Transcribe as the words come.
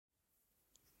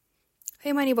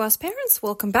Hey, Money Boss parents,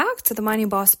 welcome back to the Money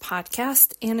Boss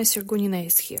podcast. Anna Sergunina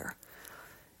is here.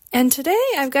 And today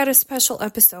I've got a special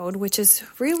episode which is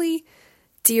really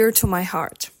dear to my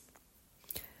heart.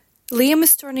 Liam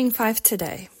is turning 5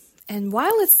 today. And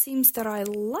while it seems that our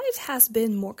life has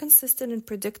been more consistent and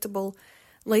predictable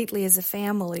lately as a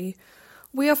family,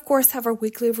 we of course have our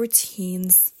weekly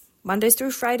routines. Mondays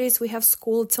through Fridays we have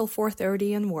school till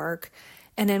 4:30 and work.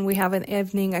 And then we have an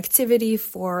evening activity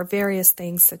for various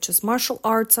things such as martial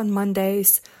arts on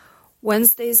Mondays,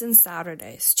 Wednesdays and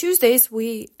Saturdays. Tuesdays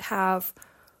we have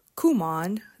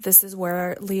Kumon. This is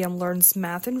where Liam learns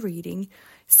math and reading.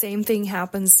 Same thing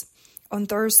happens on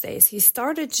Thursdays. He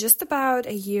started just about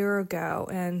a year ago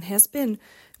and has been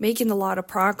making a lot of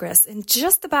progress and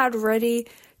just about ready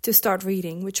to start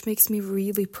reading, which makes me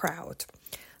really proud.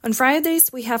 On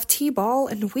Fridays we have T-ball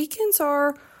and weekends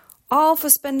are all for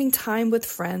spending time with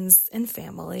friends and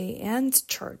family and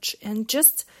church. And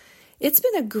just, it's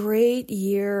been a great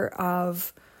year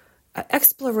of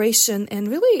exploration and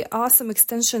really awesome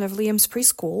extension of Liam's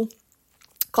preschool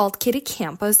called Kitty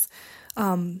Campus.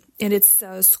 And it's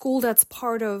a school that's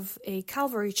part of a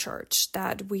Calvary church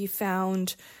that we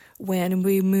found when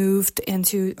we moved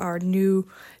into our new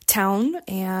town.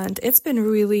 And it's been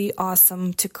really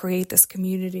awesome to create this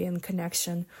community and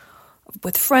connection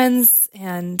with friends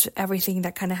and everything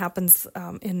that kind of happens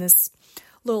in this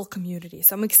little community.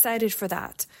 So I'm excited for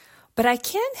that. But I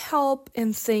can't help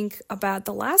and think about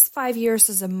the last 5 years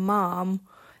as a mom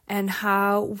and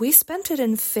how we spent it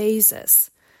in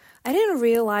phases. I didn't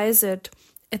realize it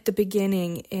at the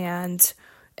beginning. And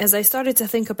as I started to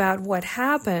think about what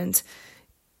happened,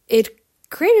 it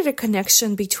created a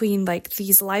connection between like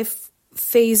these life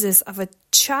phases of a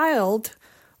child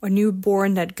or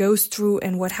newborn that goes through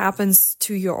and what happens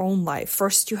to your own life.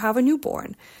 First, you have a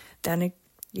newborn. Then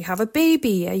you have a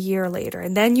baby a year later.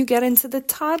 And then you get into the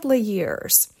toddler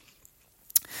years.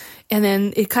 And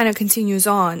then it kind of continues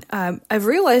on. I've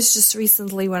realized just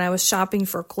recently when I was shopping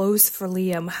for clothes for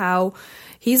Liam how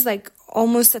he's like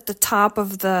almost at the top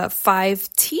of the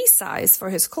 5T size for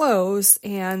his clothes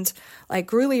and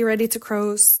like really ready to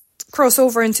cross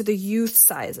over into the youth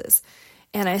sizes.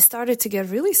 And I started to get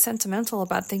really sentimental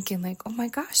about thinking like, oh my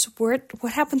gosh,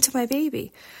 what happened to my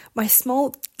baby? My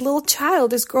small little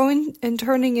child is growing and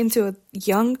turning into a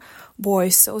young boy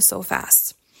so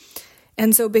fast.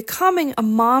 And so becoming a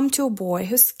mom to a boy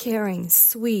who's caring,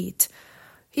 sweet,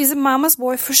 he's a mama's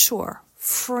boy for sure,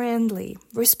 friendly,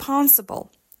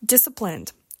 responsible,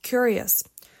 disciplined, curious,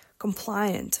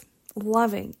 compliant,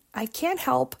 loving. I can't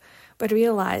help but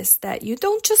realize that you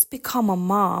don't just become a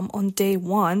mom on day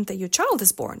one that your child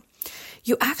is born.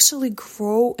 You actually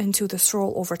grow into this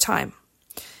role over time.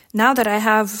 Now that I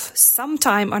have some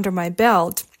time under my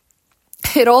belt,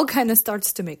 it all kind of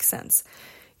starts to make sense.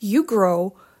 You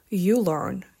grow, you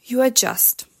learn, you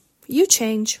adjust, you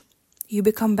change, you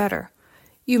become better.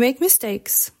 You make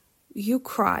mistakes, you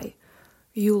cry,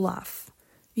 you laugh,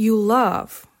 you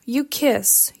love, you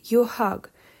kiss, you hug,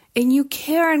 and you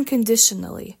care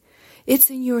unconditionally.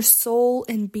 It's in your soul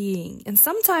and being. And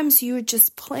sometimes you're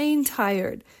just plain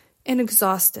tired and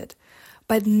exhausted,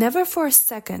 but never for a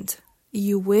second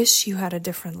you wish you had a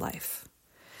different life.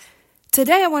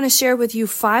 Today I want to share with you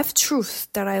 5 truths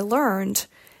that I learned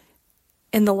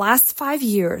in the last 5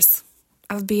 years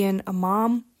of being a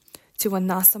mom to an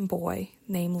awesome boy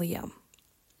named Liam.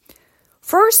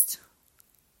 First,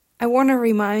 I want to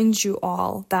remind you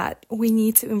all that we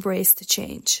need to embrace the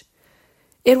change.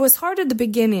 It was hard at the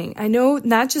beginning. I know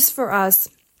not just for us,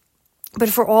 but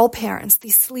for all parents,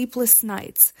 these sleepless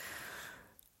nights.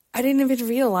 I didn't even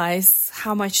realize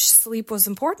how much sleep was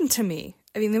important to me.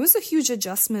 I mean, there was a huge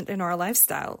adjustment in our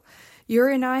lifestyle.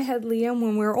 Yuri and I had Liam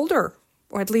when we were older,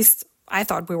 or at least I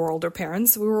thought we were older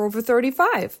parents. We were over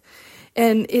 35.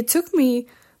 And it took me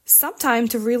some time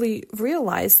to really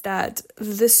realize that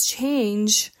this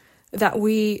change that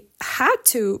we had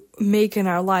to make in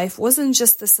our life wasn't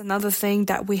just this another thing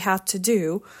that we had to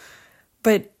do,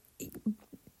 but,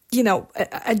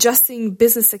 adjusting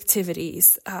business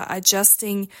activities,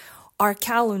 adjusting our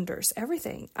calendars,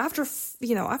 everything.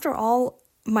 After all,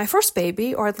 my first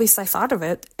baby, or at least I thought of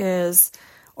it,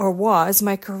 was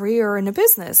my career in a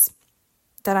business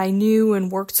that I knew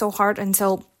and worked so hard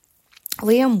until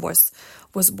Liam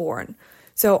was born.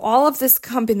 So all of this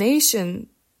combination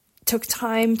took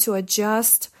time to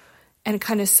adjust and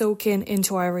kind of soak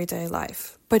into our everyday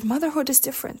life. But motherhood is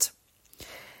different.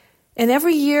 And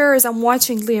every year as I'm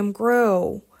watching Liam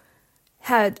grow,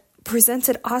 had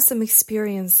presented awesome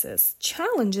experiences,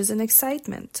 challenges, and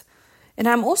excitement. And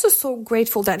I'm also so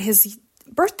grateful that his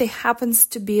birthday happens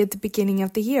to be at the beginning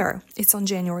of the year. It's on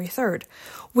January 3rd,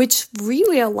 which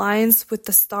really aligns with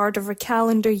the start of a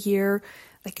calendar year,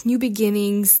 like new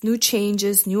beginnings, new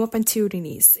changes, new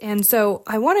opportunities. And so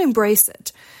I want to embrace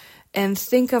it and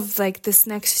think of like this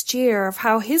next year of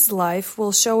how his life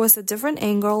will show us a different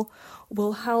angle,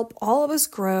 will help all of us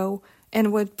grow,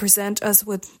 and would present us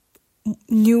with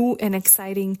new and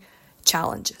exciting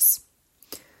challenges.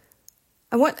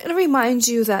 I want to remind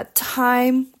you that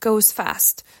time goes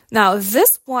fast. Now,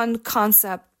 this one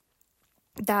concept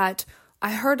that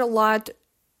I heard a lot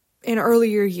in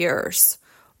earlier years,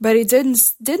 but it didn't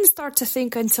start to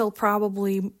think until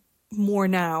probably more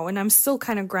now, and I'm still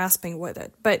kind of grasping with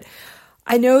it. But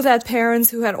I know that parents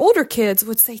who had older kids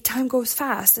would say time goes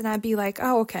fast, and I'd be like,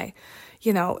 oh, okay,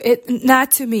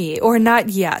 not to me or not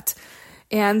yet.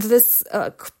 And this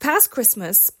past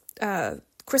Christmas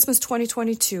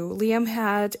 2022, Liam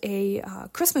had a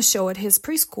Christmas show at his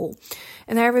preschool.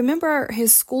 And I remember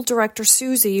his school director,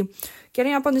 Susie,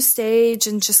 getting up on the stage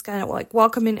and just kind of like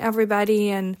welcoming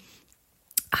everybody and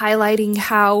highlighting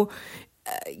how,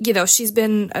 she's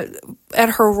been at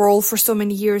her role for so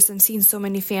many years and seen so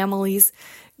many families,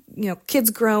 kids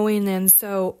growing. And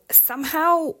so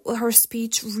somehow her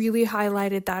speech really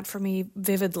highlighted that for me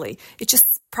vividly. It just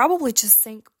probably just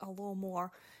sank a little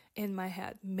more in my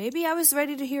head. Maybe I was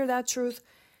ready to hear that truth.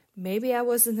 Maybe I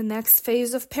was in the next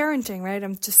phase of parenting, right?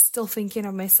 I'm just still thinking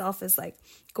of myself as like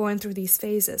going through these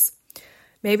phases.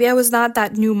 Maybe I was not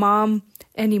that new mom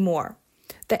anymore.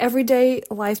 The everyday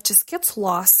life just gets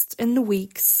lost in the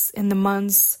weeks, in the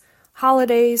months,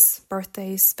 holidays,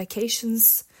 birthdays,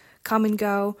 vacations come and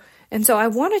go. And so I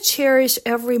want to cherish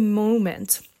every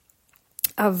moment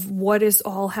of what is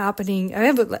all happening.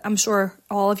 I'm sure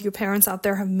all of you parents out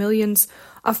there have millions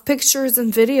of pictures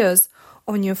and videos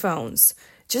on your phones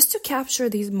just to capture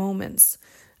these moments,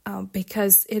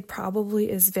 because it probably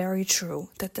is very true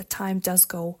that the time does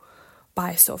go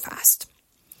by so fast.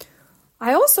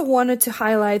 I also wanted to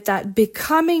highlight that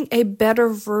becoming a better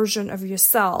version of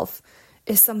yourself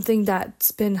is something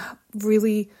that's been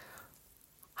really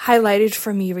highlighted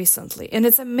for me recently. And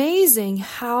it's amazing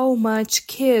how much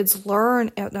kids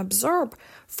learn and observe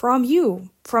from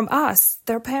you, from us,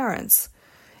 their parents.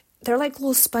 They're like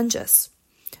little sponges.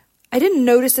 I didn't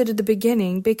notice it at the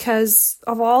beginning because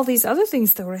of all these other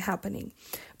things that were happening,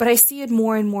 but I see it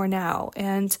more and more now.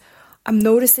 And I'm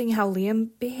noticing how Liam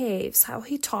behaves, how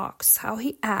he talks, how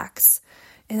he acts.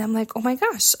 And I'm like, oh my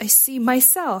gosh, I see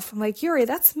myself. I'm like, Yuri,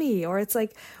 that's me. Or it's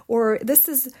like, or this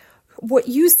is what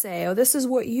you say, or this is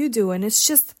what you do. And it's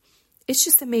just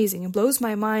amazing. It blows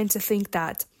my mind to think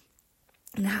that.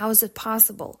 And how is it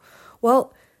possible?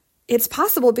 Well, it's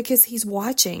possible because he's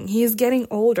watching. He is getting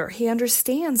older. He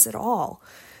understands it all.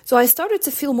 So I started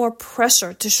to feel more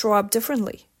pressure to show up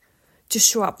differently, to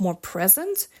show up more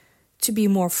present, to be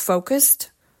more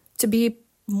focused, to be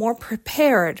more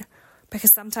prepared.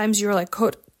 Because sometimes you're like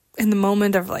caught in the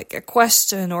moment of like a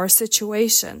question or a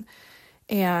situation.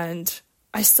 And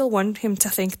I still want him to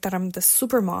think that I'm the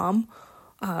super mom.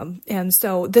 And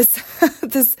so this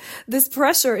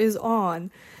pressure is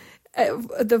on.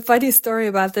 The funny story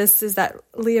about this is that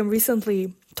Liam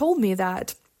recently told me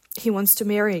that he wants to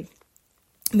marry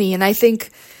me. And I think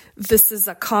this is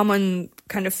a common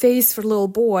kind of phase for little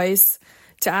boys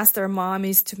to ask their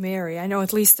mommies to marry. I know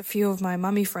at least a few of my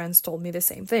mommy friends told me the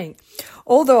same thing.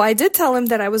 Although I did tell him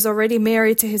that I was already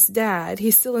married to his dad,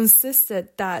 he still insisted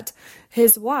that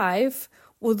his wife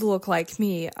would look like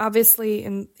me. Obviously,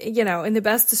 in the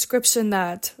best description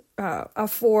that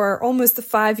for almost a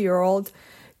 5-year-old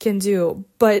can do.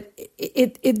 But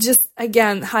it just,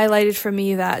 again, highlighted for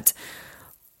me that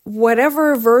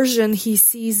whatever version he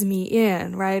sees me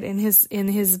in, right, in his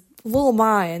little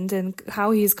mind and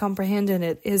how he's comprehending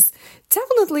it is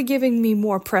definitely giving me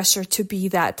more pressure to be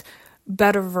that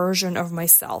better version of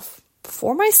myself,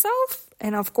 for myself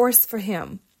and of course for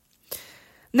him.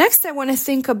 Next, I want to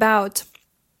think about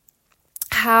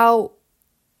how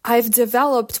I've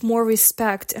developed more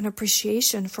respect and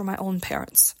appreciation for my own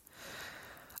parents.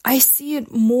 I see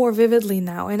it more vividly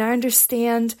now and I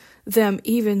understand them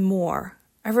even more.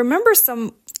 I remember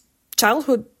some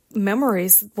childhood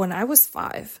memories when I was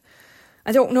 5.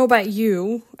 I don't know about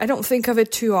you. I don't think of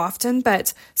it too often,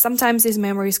 but sometimes these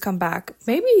memories come back.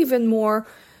 Maybe even more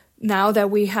now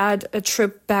that we had a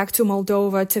trip back to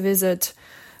Moldova to visit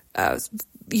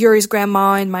Yuri's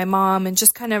grandma and my mom and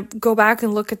just kind of go back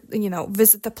and look at,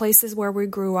 visit the places where we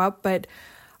grew up. But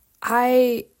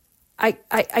I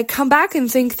come back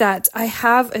and think that I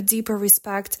have a deeper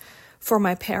respect for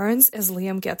my parents as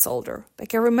Liam gets older.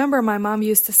 Like I remember my mom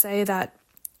used to say that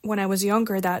when I was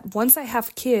younger that once we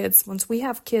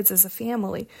have kids as a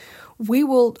family, we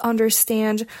will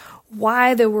understand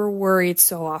why they were worried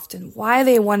so often, why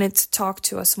they wanted to talk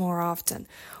to us more often,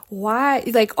 why,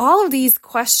 like all of these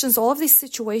questions, all of these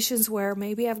situations where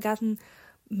maybe I've gotten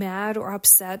mad or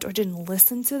upset or didn't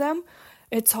listen to them,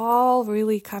 it's all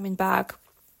really coming back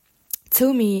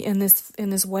to me in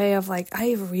this way of like,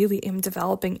 I really am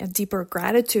developing a deeper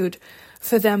gratitude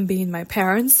for them being my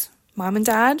parents, mom and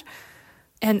dad,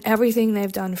 and everything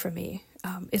they've done for me.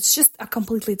 It's just a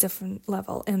completely different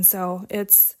level. And so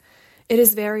it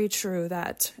is very true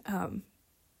that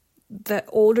the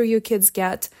older your kids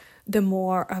get, the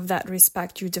more of that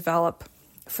respect you develop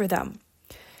for them.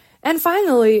 And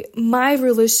finally, my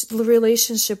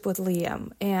relationship with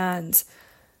Liam. And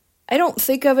I don't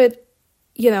think of it,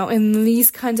 in these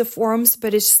kinds of forms,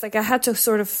 but it's just like I had to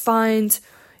sort of find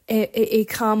a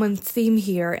common theme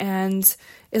here. And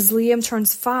as Liam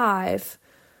turns 5,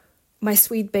 my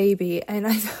sweet baby, and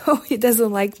I know he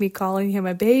doesn't like me calling him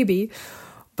a baby,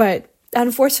 but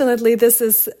unfortunately this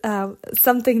is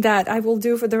something that I will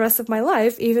do for the rest of my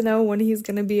life, even though when he's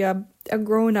going to be a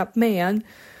grown-up man.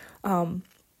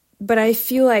 But I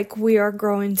feel like we are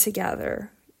growing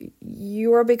together.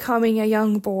 You are becoming a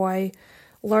young boy,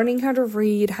 learning how to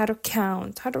read, how to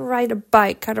count, how to ride a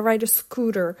bike, how to ride a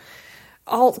scooter,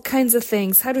 all kinds of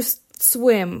things, how to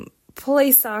swim,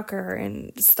 play soccer,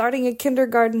 and starting a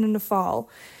kindergarten in the fall.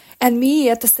 And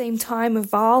me at the same time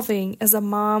evolving as a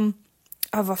mom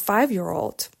of a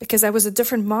 5-year-old, because I was a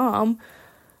different mom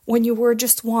when you were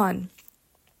just 1.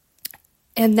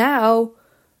 And now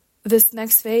this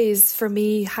next phase for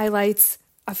me highlights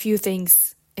a few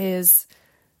things, is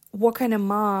what kind of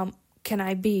mom can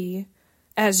I be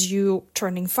as you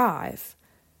turning 5?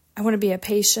 I want to be a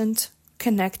patient,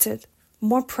 connected,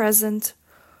 more present.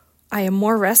 I am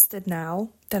more rested now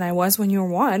than I was when you were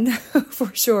 1,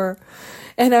 for sure.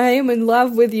 And I am in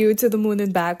love with you to the moon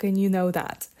and back, and you know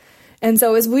that. And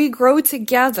so as we grow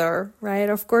together, right,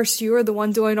 of course, you're the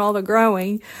one doing all the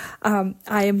growing. I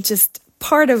am just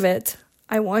part of it.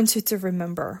 I want you to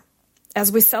remember,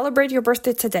 as we celebrate your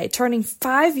birthday today, turning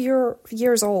 5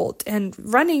 years old and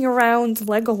running around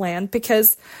Legoland,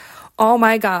 because, oh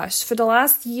my gosh, for the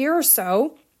last year or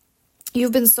so,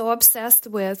 you've been so obsessed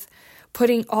with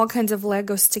putting all kinds of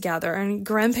Legos together, and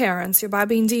grandparents, your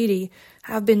Bobby and Dee Dee,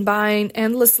 have been buying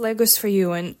endless Legos for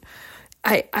you, and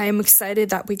I am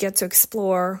excited that we get to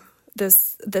explore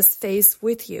this phase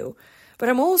with you. But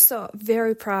I'm also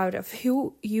very proud of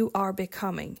who you are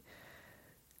becoming.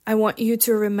 I want you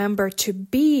to remember to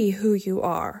be who you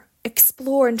are.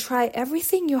 Explore and try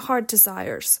everything your heart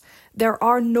desires. There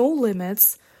are no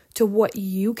limits to what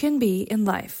you can be in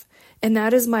life. And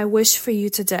that is my wish for you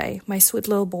today, my sweet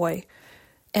little boy,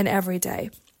 and every day.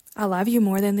 I love you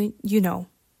more than you know,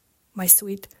 my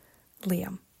sweet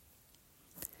Liam.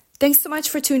 Thanks so much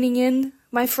for tuning in,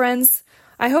 my friends.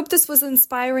 I hope this was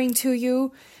inspiring to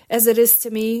you as it is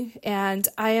to me, and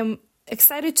I am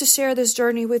excited to share this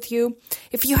journey with you.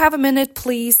 If you have a minute,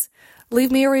 please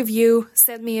leave me a review,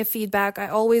 send me a feedback. I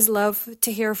always love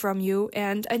to hear from you.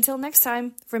 And until next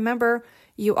time, remember,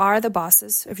 you are the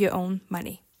bosses of your own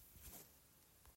money.